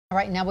All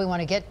right, now we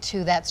want to get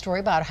to that story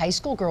about high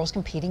school girls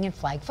competing in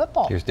flag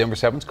football. Here's Denver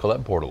 7's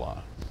Colette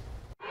Bordelon.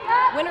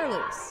 Win or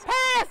lose,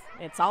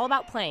 it's all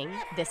about playing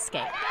this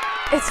game.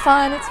 It's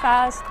fun, it's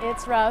fast,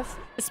 it's rough.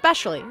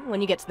 Especially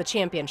when you get to the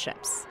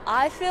championships.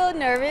 I feel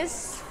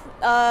nervous,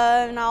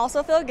 and I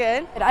also feel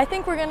good. I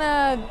think we're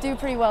gonna do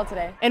pretty well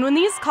today. And when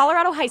these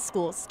Colorado high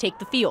schools take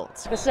the field.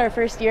 This is our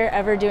first year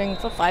ever doing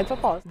flag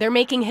football. They're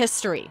making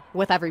history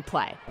with every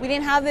play. We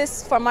didn't have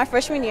this for my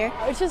freshman year.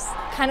 It's just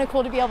kind of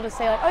cool to be able to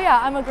say, like, oh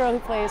yeah, I'm a girl who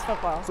plays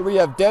football. So we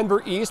have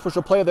Denver East, which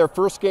will play their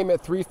first game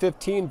at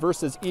 3:15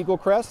 versus Eagle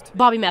Crest.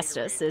 Bobby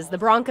Mestis is the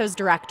Broncos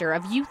director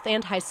of youth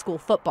and high school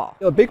football.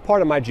 A big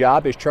part of my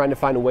job is trying to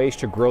find ways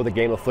to grow the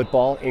game of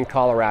football in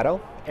Colorado.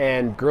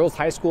 And girls'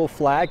 high school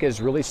flag is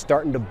really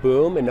starting to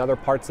boom in other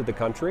parts of the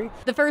country.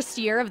 The first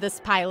year of this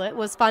pilot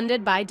was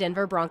funded by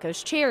Denver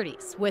Broncos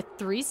charities with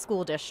 3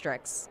 school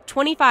districts,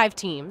 25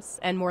 teams,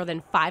 and more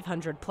than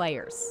 500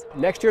 players.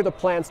 Next year, the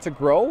plan's to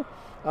grow,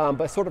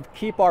 but sort of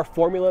keep our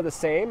formula the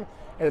same.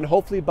 And then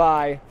hopefully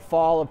by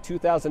fall of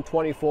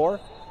 2024,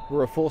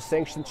 we're a full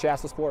sanctioned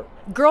Shasta sport.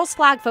 Girls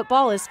flag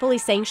football is fully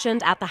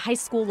sanctioned at the high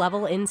school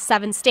level in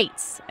 7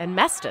 states, and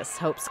Mestis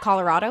hopes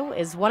Colorado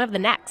is one of the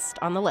next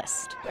on the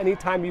list.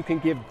 Anytime you can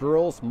give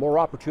girls more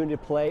opportunity to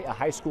play a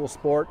high school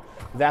sport,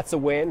 that's a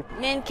win.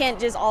 Men can't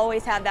just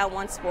always have that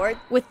one sport.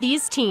 With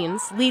these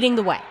teams leading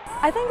the way.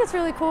 I think it's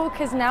really cool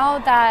because now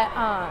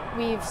that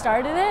we've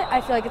started it,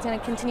 I feel like it's going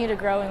to continue to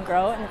grow and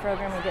grow, and the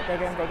program will get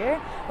bigger and bigger,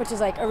 which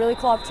is like a really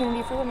cool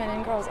opportunity for women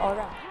and girls all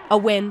around. A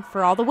win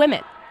for all the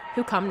women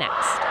who come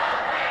next.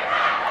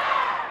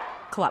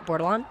 Colette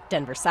Bordelon,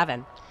 Denver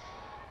 7.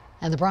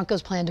 And the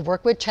Broncos plan to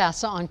work with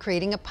Shasta on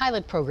creating a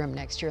pilot program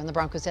next year. And the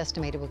Broncos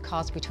estimate it would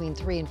cost between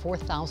 $3,000 and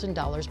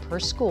 $4,000 per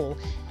school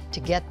to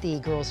get the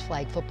girls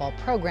flag football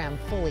program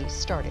fully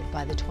started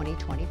by the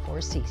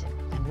 2024 season.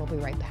 And we'll be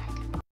right back.